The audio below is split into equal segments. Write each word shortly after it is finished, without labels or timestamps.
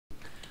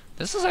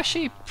This is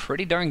actually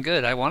pretty darn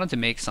good. I wanted to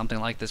make something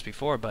like this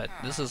before, but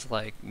this is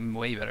like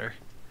way better.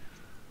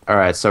 All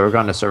right, so we're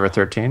going to server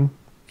 13.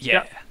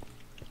 Yeah.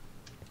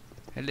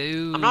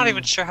 Hello. I'm not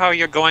even sure how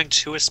you're going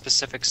to a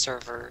specific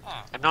server.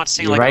 I'm not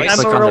seeing You like right a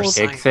click on the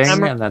server pig signs.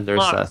 thing, and then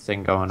there's a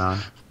thing going on.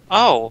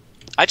 Oh,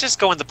 I just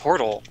go in the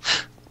portal.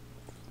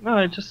 No,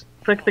 I just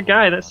click the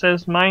guy that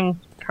says Mine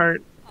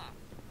Kart.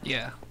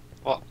 Yeah.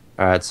 Well,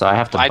 All right, so I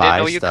have to I buy didn't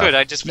know you stuff. could.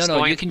 I just No, was no,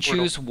 going you in the can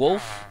portal. choose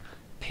wolf,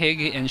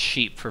 pig, and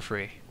sheep for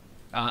free.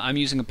 I'm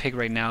using a pig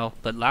right now,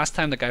 but last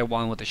time the guy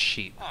won with a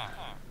sheep.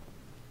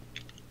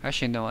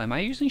 Actually, no. Am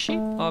I using sheep?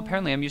 Oh,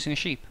 apparently I'm using a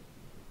sheep.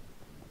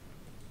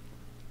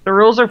 The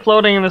rules are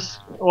floating in this.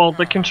 Well,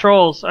 the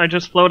controls are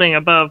just floating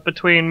above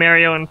between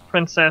Mario and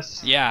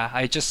Princess. Yeah,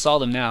 I just saw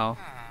them now.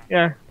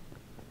 Yeah.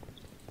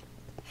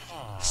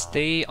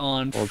 Stay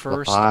on Hold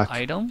first block.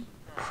 item.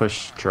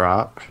 Push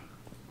drop.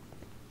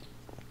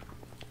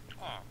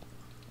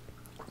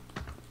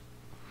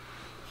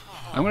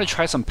 I'm gonna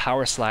try some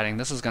power sliding.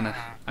 This is gonna.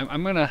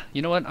 I'm gonna.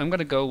 You know what? I'm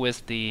gonna go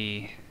with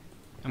the.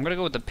 I'm gonna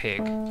go with the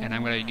pig, and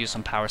I'm gonna use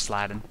some power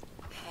sliding.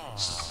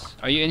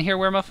 Are you in here,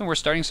 Muffin? We're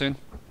starting soon.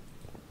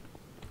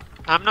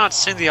 I'm not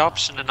seeing the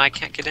option and I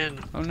can't get in.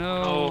 Oh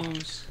no! Oh.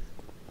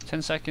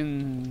 10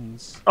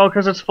 seconds. Oh,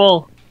 because it's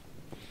full.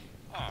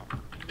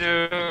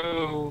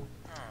 No.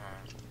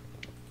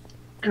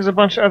 Because a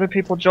bunch of other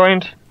people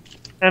joined,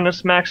 and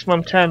it's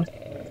maximum 10.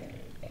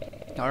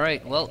 All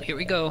right. Well, here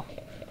we go.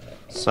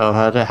 So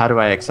how do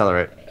I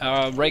accelerate?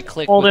 Right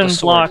click Hold with in the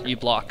sword. block. You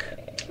block.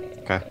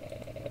 Okay.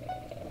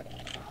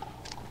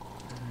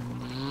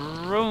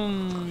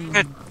 Vroom.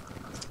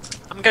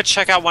 I'm gonna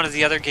check out one of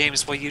the other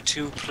games while you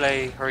two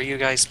play, or you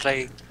guys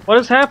play. What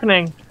is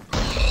happening?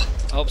 Oh,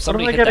 What am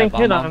somebody I hit getting that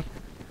hit bomb. on?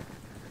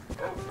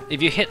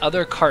 If you hit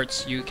other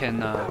carts, you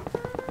can.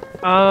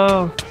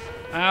 Oh.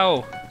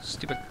 Ow!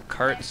 Stupid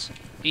carts.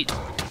 Eat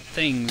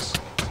things.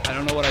 I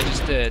don't know what I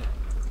just did.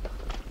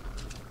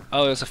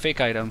 Oh, it was a fake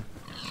item.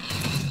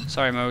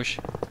 Sorry, Moj.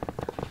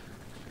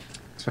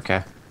 It's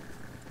okay.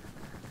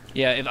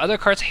 Yeah, if other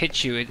carts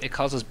hit you, it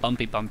causes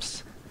bumpy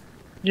bumps.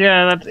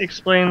 Yeah, that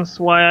explains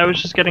why I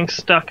was just getting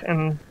stuck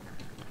and.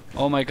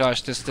 Oh my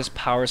gosh, this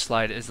power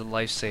slide is a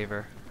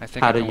lifesaver. I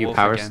think How I do can you wolf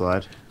power again.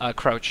 slide?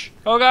 Crouch.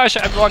 Oh gosh,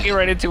 I'm walking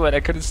right into it. I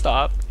couldn't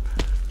stop.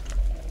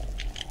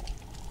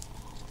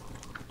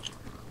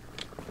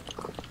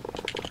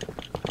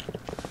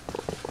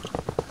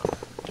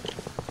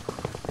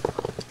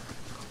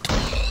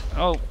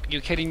 Oh,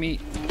 you kidding me?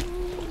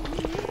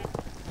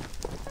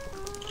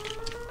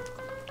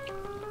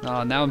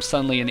 Oh, now I'm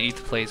suddenly in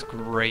 8th place.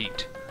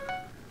 Great.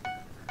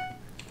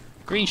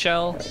 Green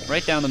shell,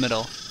 right down the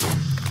middle.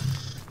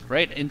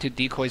 Right into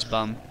Decoy's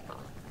bum.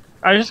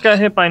 I just got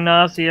hit by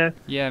nausea.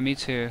 Yeah, me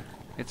too.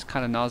 It's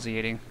kind of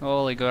nauseating.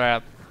 Holy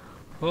crap.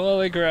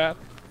 Holy crap.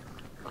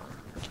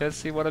 Can't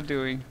see what I'm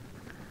doing.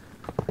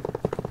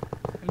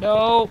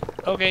 No!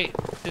 Okay,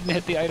 didn't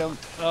hit the item.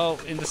 Oh,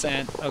 in the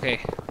sand. Okay.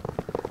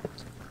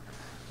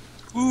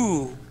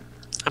 Ooh.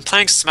 I'm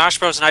playing Smash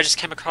Bros. And I just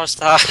came across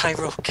the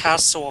Hyrule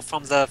Castle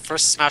from the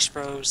first Smash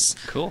Bros.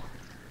 Cool.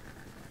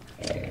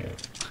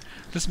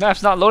 This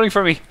map's not loading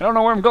for me. I don't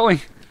know where I'm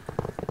going.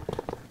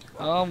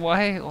 Oh,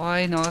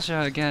 why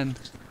nausea again?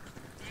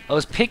 Oh,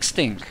 it's pig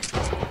stink.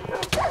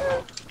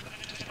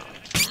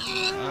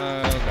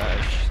 Oh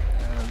gosh.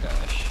 Oh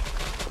gosh.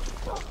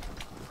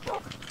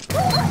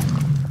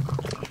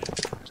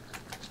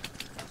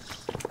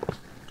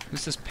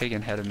 Who's this pig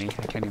ahead of me?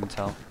 I can't even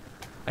tell.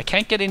 I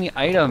can't get any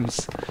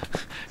items.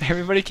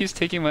 Everybody keeps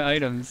taking my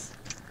items.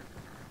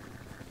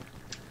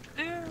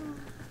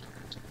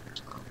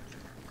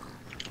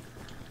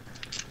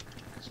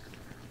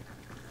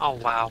 Oh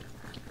wow.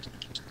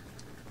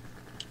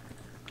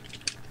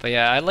 But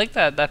yeah, I like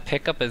that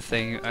pickup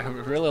thing. I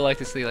would really like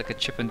to see like a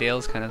Chip and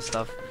Dale's kind of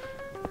stuff.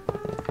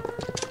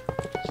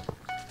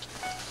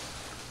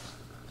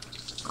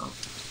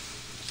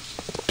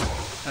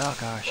 Oh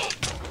gosh.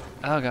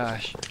 Oh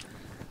gosh.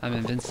 I'm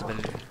invincible.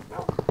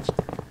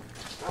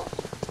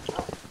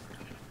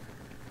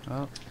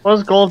 Oh. What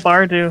does gold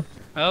bar do?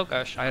 Oh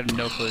gosh, I have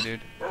no clue,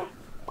 dude.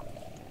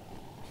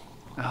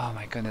 Oh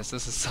my goodness,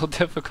 this is so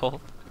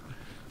difficult.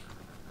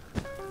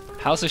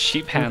 How's the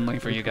sheep handling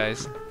for you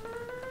guys?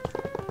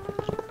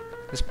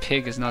 This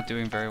pig is not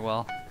doing very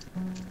well.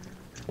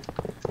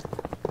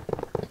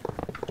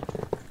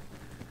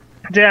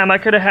 Damn, I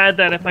could have had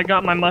that if I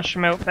got my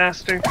mushroom out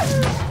faster.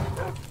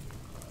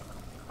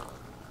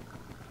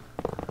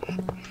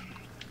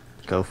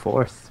 Go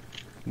forth.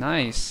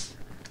 Nice.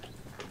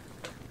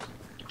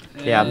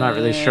 Yeah, I'm not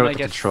really sure And what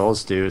the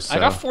controls do, so... I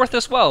got 4th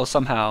as well,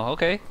 somehow.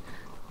 Okay.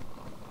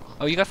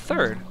 Oh, you got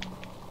 3rd.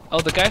 Oh,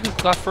 the guy who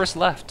got 1st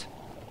left.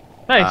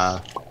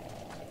 Nice.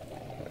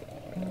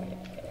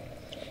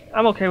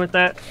 I'm okay with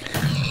that.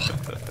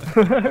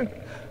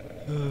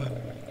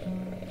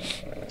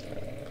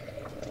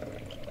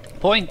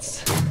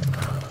 Points.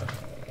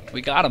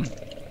 We got him.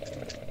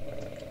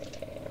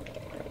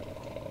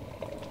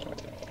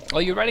 Oh,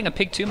 you're riding a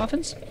pig too,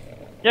 Muffins?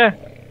 Yeah.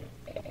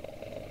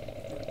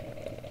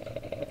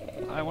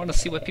 I want to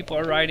see what people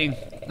are riding.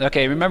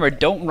 Okay, remember,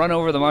 don't run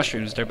over the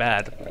mushrooms. They're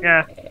bad.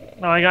 Yeah.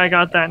 No, I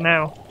got that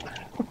now.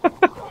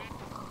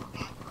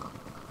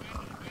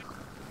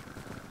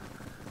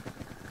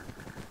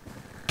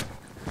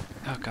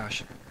 Oh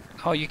gosh.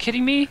 Oh, you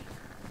kidding me?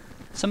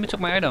 Somebody took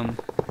my item.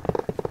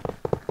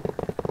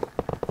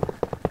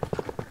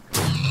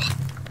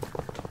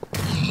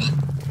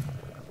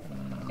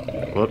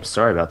 Whoops,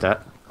 sorry about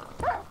that.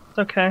 It's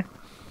okay.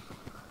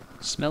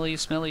 Smelly,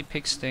 smelly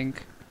pig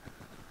stink.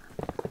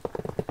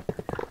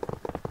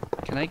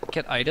 Can I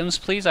get items,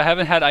 please? I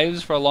haven't had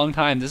items for a long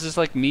time. This is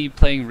like me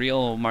playing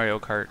real Mario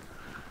Kart.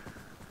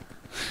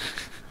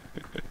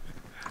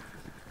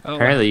 Oh,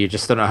 Apparently, you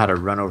just don't know how to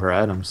run over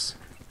items.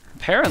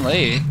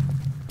 apparently.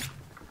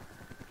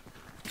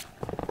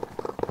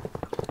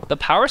 The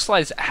power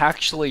slide's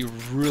actually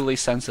really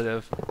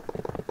sensitive.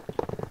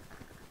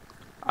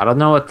 I don't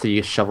know what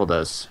the shovel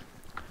does.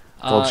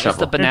 Gold It's shovel.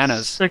 the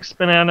bananas. It's 6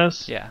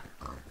 bananas. Yeah.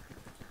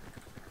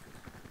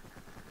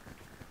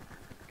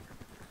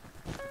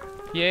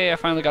 Yay, I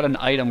finally got an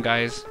item,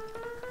 guys.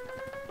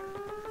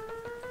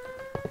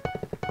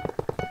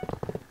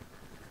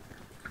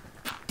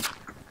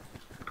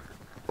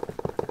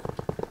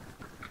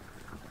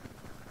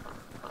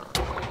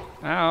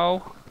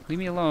 Ow. Leave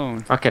me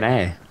alone. Fucking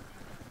A.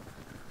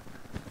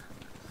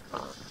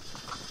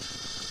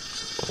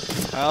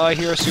 Oh, I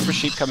hear a super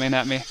sheep coming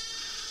at me.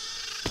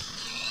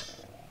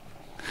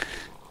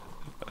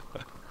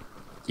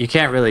 You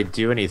can't really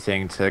do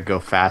anything to go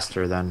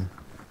faster than...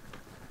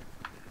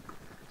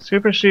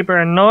 Super sheep are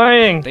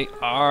annoying. They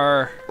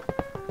are.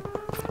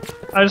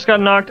 I just got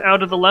knocked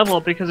out of the level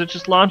because it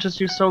just launches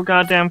you so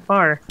goddamn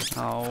far.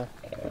 Oh.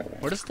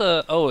 What is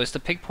the... Oh, is the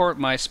pig port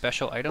my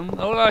special item?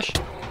 Oh gosh.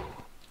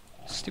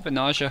 Stupid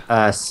nausea.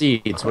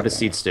 Seeds. What do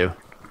seeds do?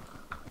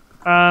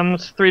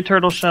 It's 3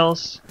 turtle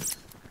shells.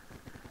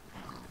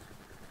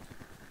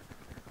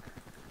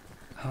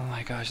 Oh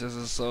my gosh, this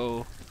is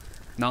so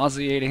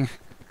nauseating.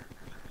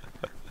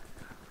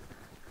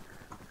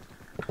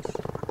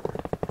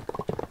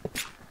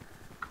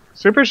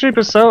 Super sheep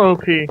is so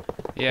OP.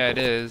 Yeah, it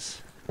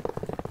is.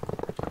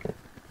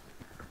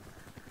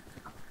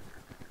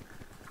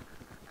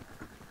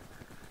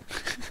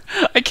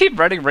 I keep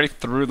running right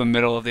through the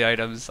middle of the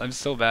items. I'm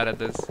so bad at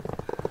this.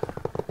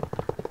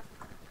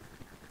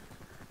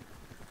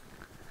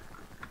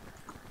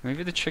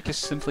 Maybe the trick is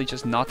simply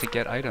just not to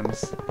get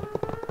items.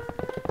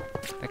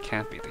 That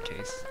can't be the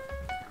case.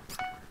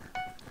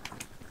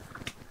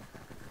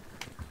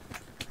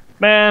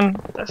 Man,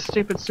 that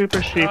stupid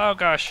super sheep. Oh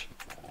gosh.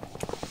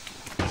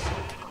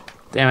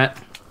 Damn it.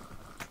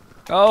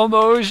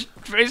 Almost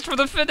race for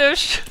the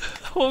finish.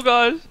 Oh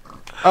gosh.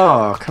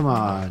 Oh, come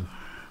on.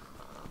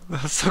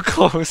 That's so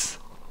close.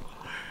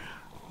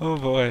 Oh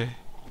boy.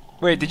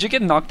 Wait, did you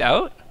get knocked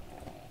out?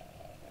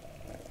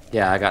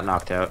 Yeah, I got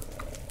knocked out.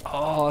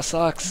 Oh,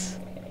 sucks.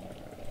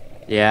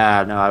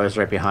 Yeah, no, I was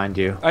right behind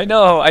you. I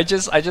know. I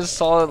just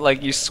saw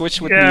like you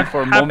switched with Yeah, me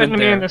for a happened moment to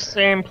me there. in the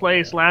same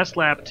place last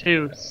lap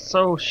too.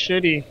 So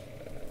shitty.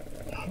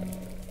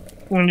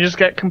 When you just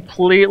get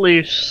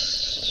completely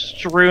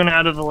strewn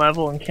out of the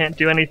level and can't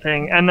do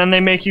anything, and then they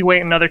make you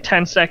wait another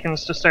 10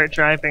 seconds to start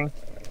driving.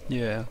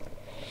 Yeah.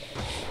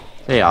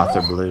 Hey,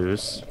 Author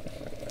Blues.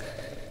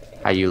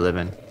 How you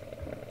living?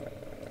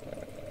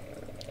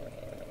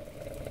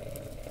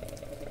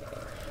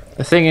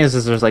 The thing is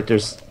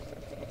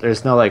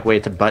there's no like way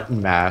to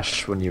button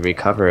mash when you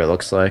recover. It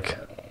looks like.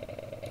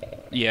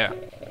 Yeah.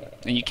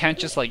 And you can't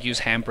just like use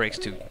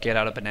handbrakes to get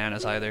out of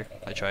bananas either.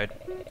 I tried.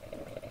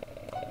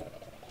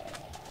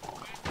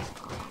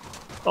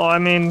 Well, I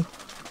mean,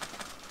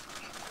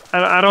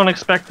 I don't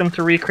expect them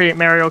to recreate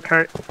Mario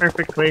Kart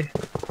perfectly.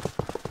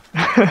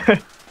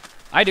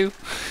 I do.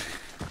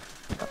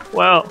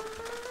 Well,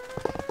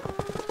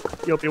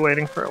 you'll be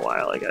waiting for a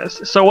while, I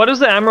guess. So what does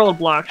the emerald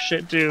block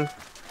shit do?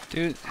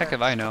 Dude, heck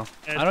if I know.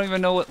 I don't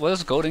even know what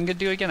does gold ingot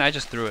do again? I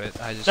just threw it.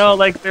 No,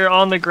 like they're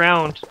on the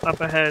ground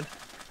up ahead.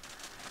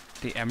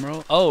 The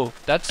emerald? Oh,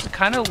 that's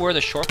kind of where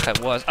the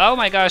shortcut was. Oh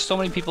my gosh, so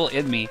many people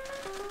in me.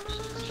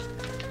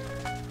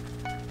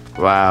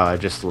 Wow, I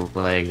just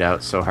lagged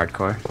out so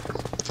hardcore.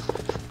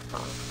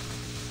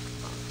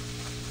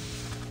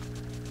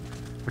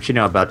 What you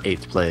know about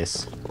 8th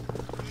place?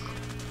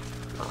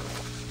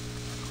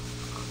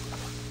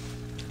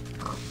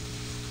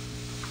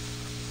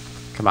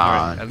 Come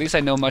on. At least I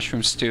know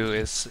mushroom stew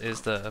is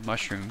the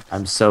mushroom.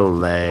 I'm so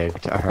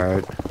lagged. I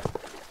heard.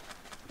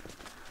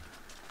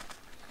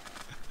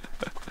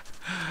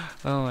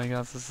 Oh my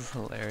gosh, this is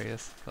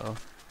hilarious. Oh,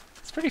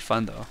 it's pretty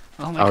fun though.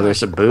 Oh my Oh,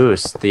 there's a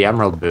boost. The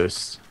emerald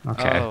boost.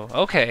 Okay. Oh,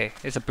 okay.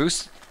 It's a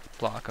boost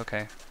block.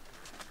 Okay.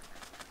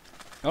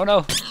 Oh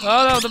no!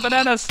 Oh no! The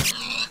bananas!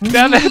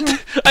 Damn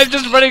it! I'm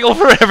just running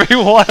over every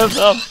one of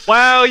them.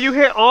 Wow, you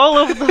hit all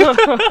of them!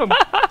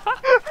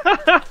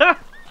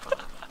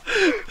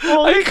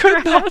 Holy I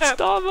could not crap.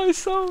 stop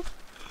myself.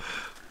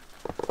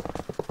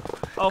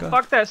 Oh, God.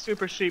 fuck that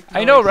super sheep.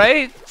 I know, noise.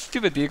 right?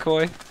 Stupid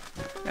decoy.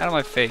 Out of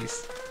my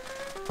face.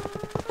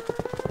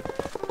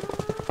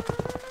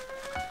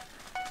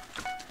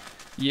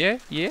 Yeah,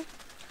 yeah.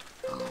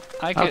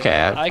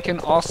 I can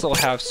also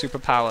have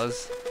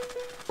superpowers.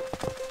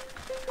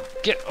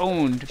 Get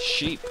owned,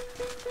 sheep.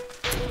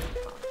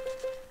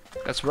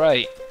 That's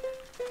right.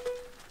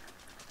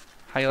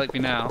 How you like me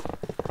now?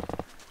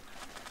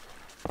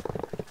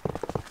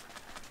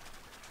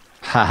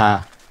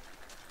 Haha.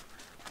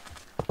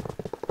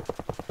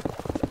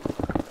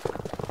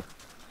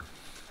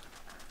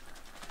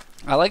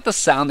 I like the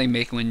sound they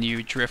make when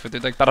you drift with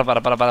it. Like bada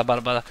bada bada bada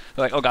bada bada.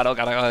 They're like, oh god, oh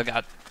god, oh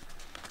god.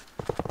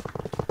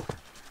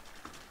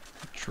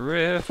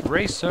 Drift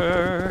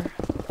racer.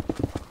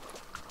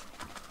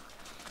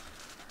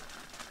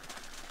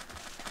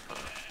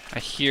 I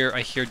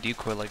hear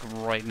decoy like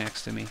right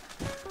next to me.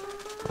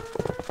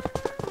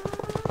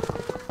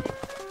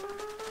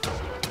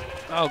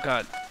 Oh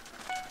god.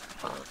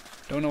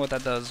 Don't know what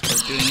that does,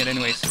 but doing it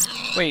anyways.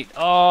 Wait,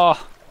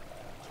 oh!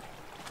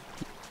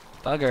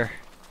 Bugger.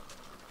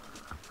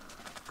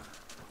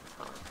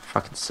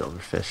 Fucking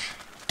silverfish.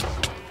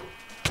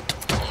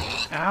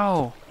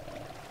 Ow!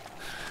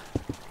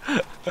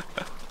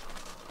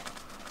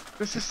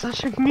 This is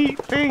such a neat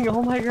thing,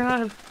 oh my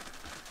god.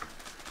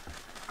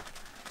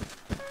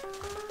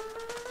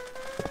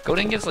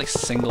 Goating gets like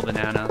single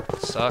banana.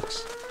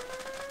 Sucks.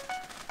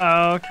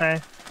 Oh, okay.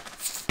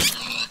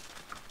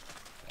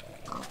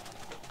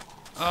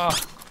 Oh!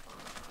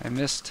 I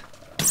missed.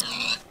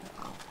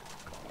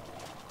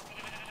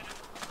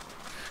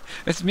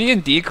 It's me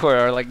and Decoy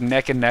are like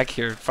neck and neck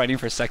here, fighting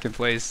for second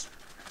place.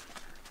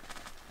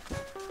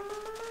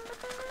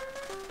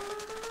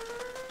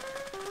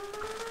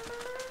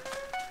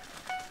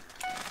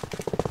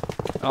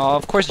 Oh,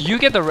 of course you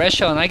get the red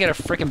shell and I get a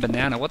freaking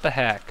banana. What the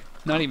heck?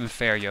 Not even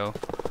fair, yo.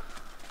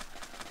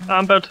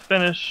 I'm about to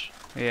finish.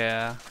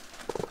 Yeah.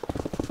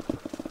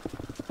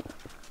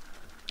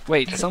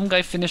 Wait, some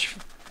guy finished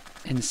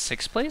in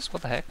 6th place?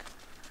 What the heck?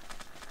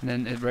 And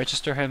then it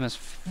register him as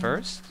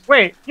first?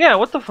 Wait, yeah,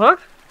 what the fuck?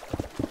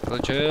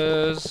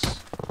 Glitches.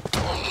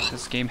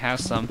 This game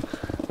has some.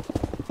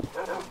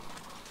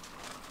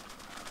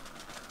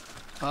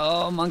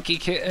 Oh, monkey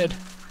kid.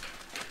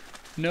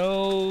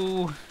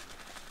 No.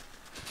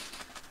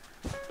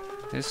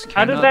 This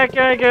How did that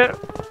guy get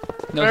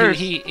No, first?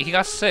 he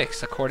got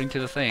 6 according to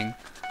the thing.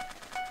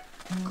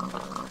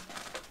 Wow,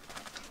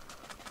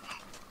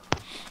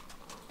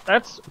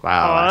 That's I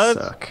odd.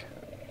 suck.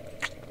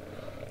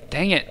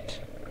 Dang it.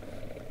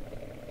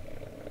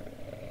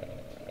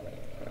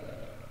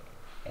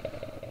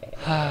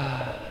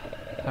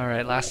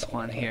 Alright, last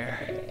one here.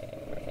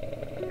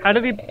 How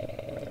did he...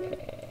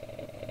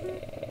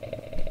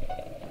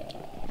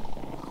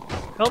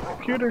 Help,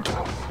 computer.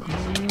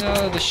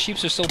 No, the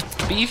sheeps are so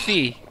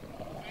beefy.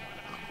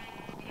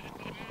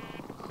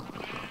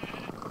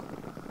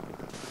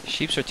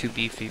 Sheeps are too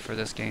beefy for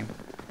this game.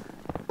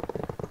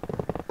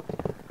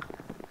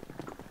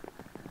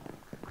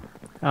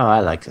 Oh,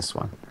 I like this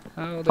one.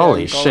 Oh,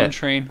 Holy golden shit.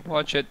 train.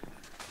 Watch it.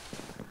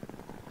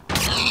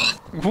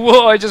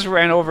 Whoa, I just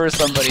ran over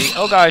somebody.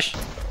 Oh gosh.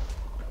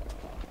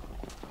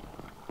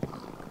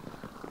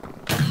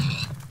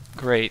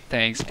 Great,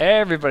 thanks.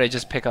 Everybody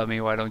just pick on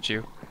me, why don't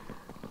you?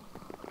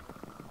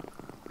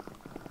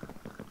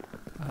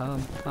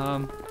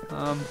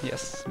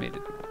 Yes, made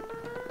it.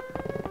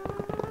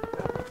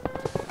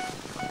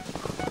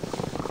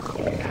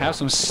 Have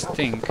some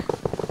stink,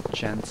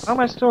 gents. How am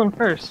I still in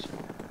first?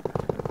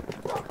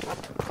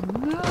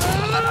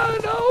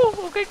 No!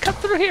 Okay, cut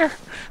through here!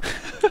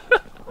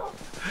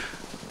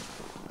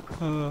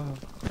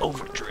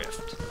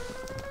 Overdrift.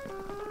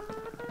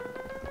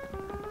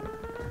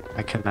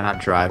 I cannot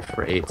drive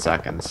for 8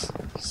 seconds.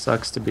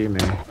 Sucks to be me.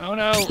 Oh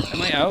no!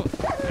 Am I out?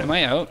 Am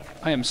I out?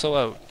 I am so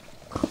out.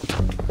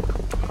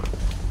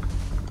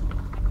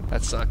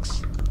 That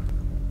sucks.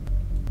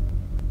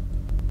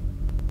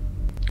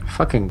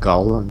 Fucking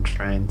golem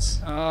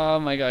trains. Oh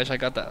my gosh, I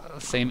got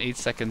that same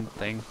 8-second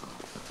thing.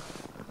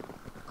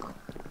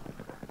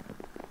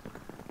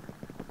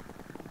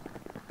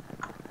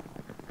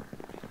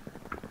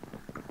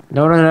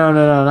 No,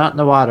 not in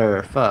the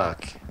water.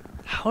 Fuck.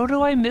 How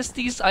do I miss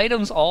these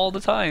items all the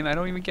time? I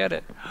don't even get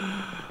it.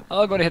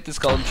 Oh, I'm gonna hit this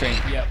golden train.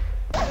 Yep.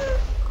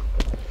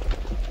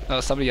 Oh,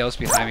 somebody else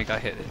behind me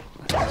got hit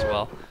as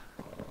well.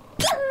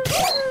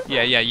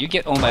 Yeah, you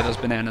get owned by those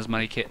bananas,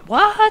 money kid.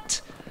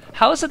 What?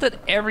 How is it that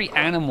every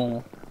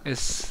animal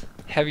is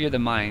heavier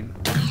than mine?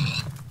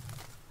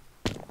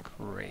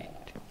 Great.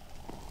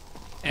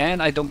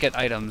 And I don't get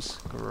items.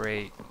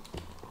 Great.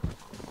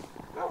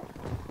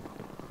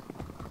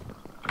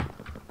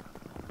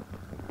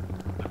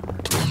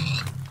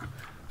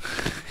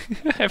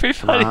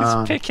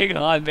 Everybody's picking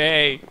on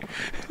me.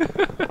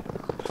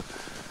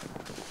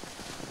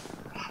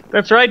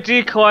 That's right,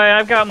 Decoy,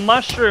 I've got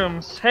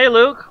mushrooms. Hey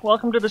Luke,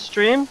 welcome to the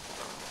stream.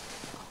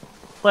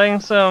 Playing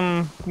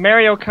some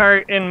Mario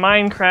Kart in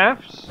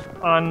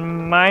Minecraft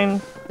on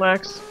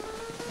Mineplex.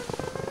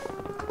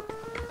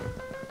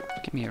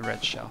 Give me a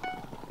red shell.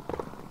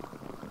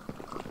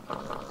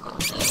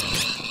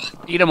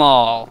 Eat them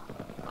all.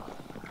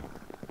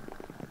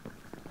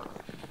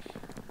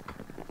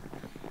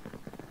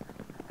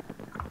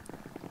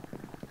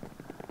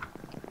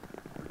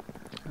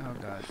 Oh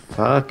god.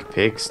 Fuck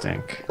pig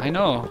stink. I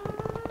know.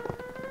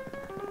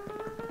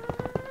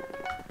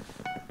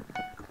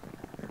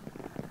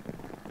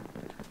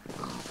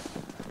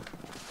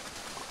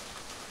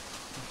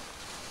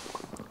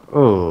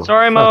 Oh.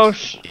 Sorry, fuck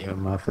Mosh. You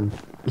muffin.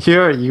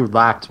 You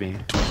lapped me. You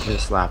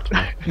just slapped me.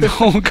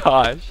 Oh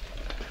gosh.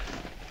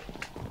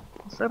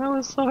 I said I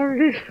was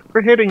sorry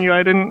for hitting you.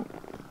 I didn't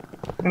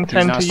He's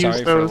intend not to use sorry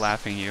for those.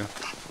 laughing you.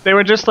 They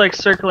were just like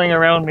circling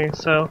around me,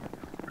 so.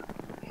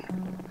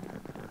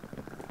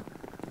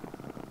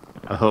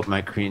 I hope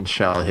my green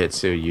shell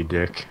hits you, you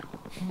dick.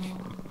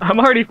 I'm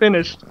already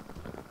finished.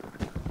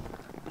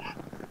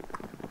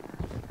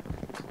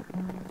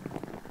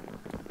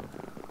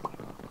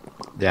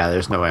 Yeah,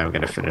 there's no way I'm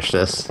gonna finish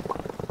this.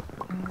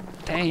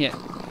 Dang it.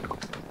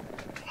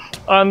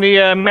 On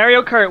the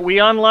Mario Kart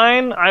Wii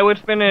Online, I would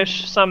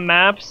finish some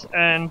maps,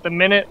 and the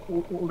minute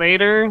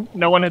later,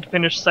 no one had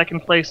finished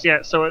second place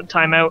yet, so it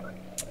time out.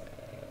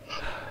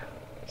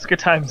 It's good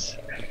times.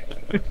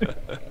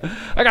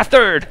 I got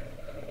third!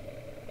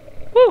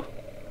 Woo!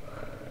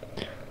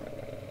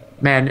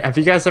 Man, have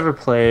you guys ever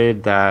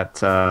played that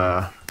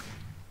the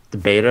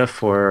beta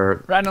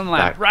for Riding on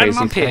lap, that riding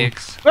on crazy thing?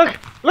 pigs. Look!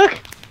 Look!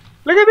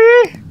 Look at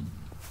me!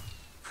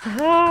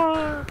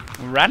 Ah.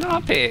 Riding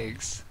on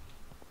pigs.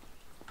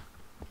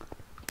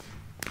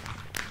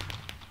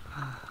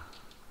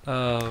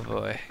 Oh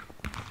boy.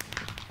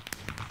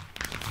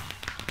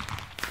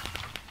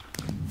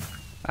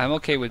 I'm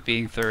okay with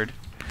being third.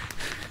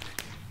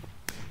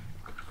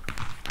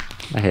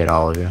 I hate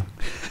all of you.